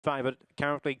favourite.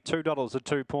 Currently $2 a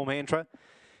 2 Paul Mantra.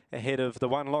 Ahead of the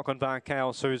one Lochinvar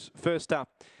Cows, who's first up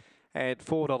at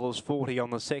 $4.40 on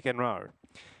the second row.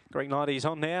 Green light is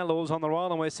on now. Law's on the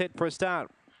roll and we're set for a start.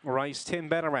 Race 10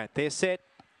 Ballarat. They're set.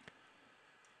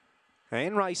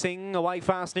 And racing away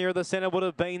fast near the centre would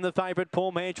have been the favourite.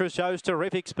 Paul Mantra shows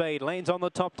terrific speed. Lands on the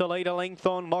top to lead a length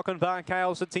on Lochinvar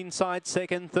Cows. It's inside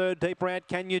second. Third, deeper out.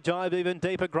 Can You Jive? Even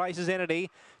deeper, Grace's Entity.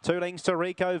 2 lengths to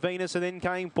Rico Venus, and then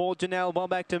came Port Janelle. One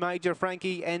back to Major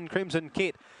Frankie and Crimson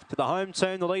Kit. To the home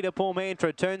turn, the leader Paul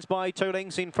Mantra turns by 2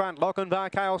 lengths in front. Lochinvar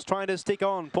Cows trying to stick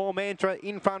on. Paul Mantra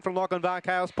in front from Lochinvar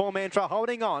Cows. Paul Mantra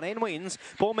holding on and wins.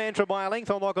 Paul Mantra by a length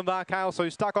on Lochinvar Cows, who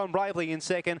stuck on bravely in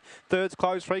second. Third's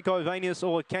close, Rico Venus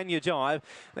or Can You Jive?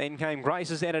 Then came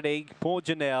Grace's Entity, Port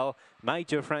Janelle,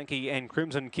 Major Frankie and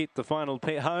Crimson Kit, the final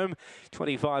pair home.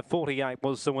 25.48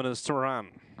 was the winners to run.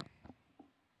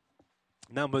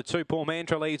 Number 2, Paul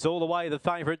Mantra leads all the way. The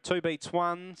favourite, 2 beats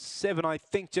 1. 7, I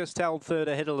think, just held third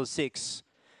ahead of the 6.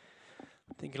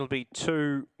 I think it'll be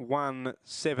 2, 1,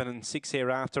 7 and 6 here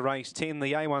after race 10.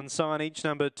 The A1 signage,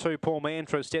 number 2, Paul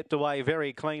Mantra, stepped away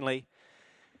very cleanly.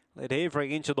 Led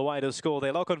every inch of the way to score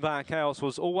there. Lochinvar Cows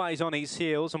was always on his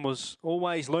heels and was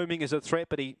always looming as a threat,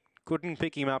 but he couldn't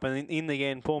pick him up, and in the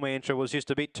end, Paul Mantra was just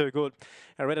a bit too good.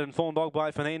 A red and fawn dog by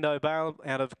Fernando Bale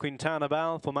out of Quintana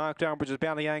Bale for Mark Dalbridge's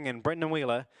Ballyang and Brendan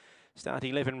Wheeler. Start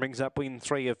 11 brings up win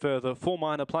 3 of further 4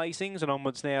 minor placings, and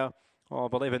onwards now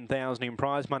of 11,000 in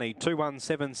prize money. 2, 1,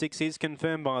 7, 6 is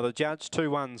confirmed by the judge.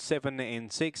 2, 1, 7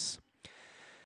 and 6.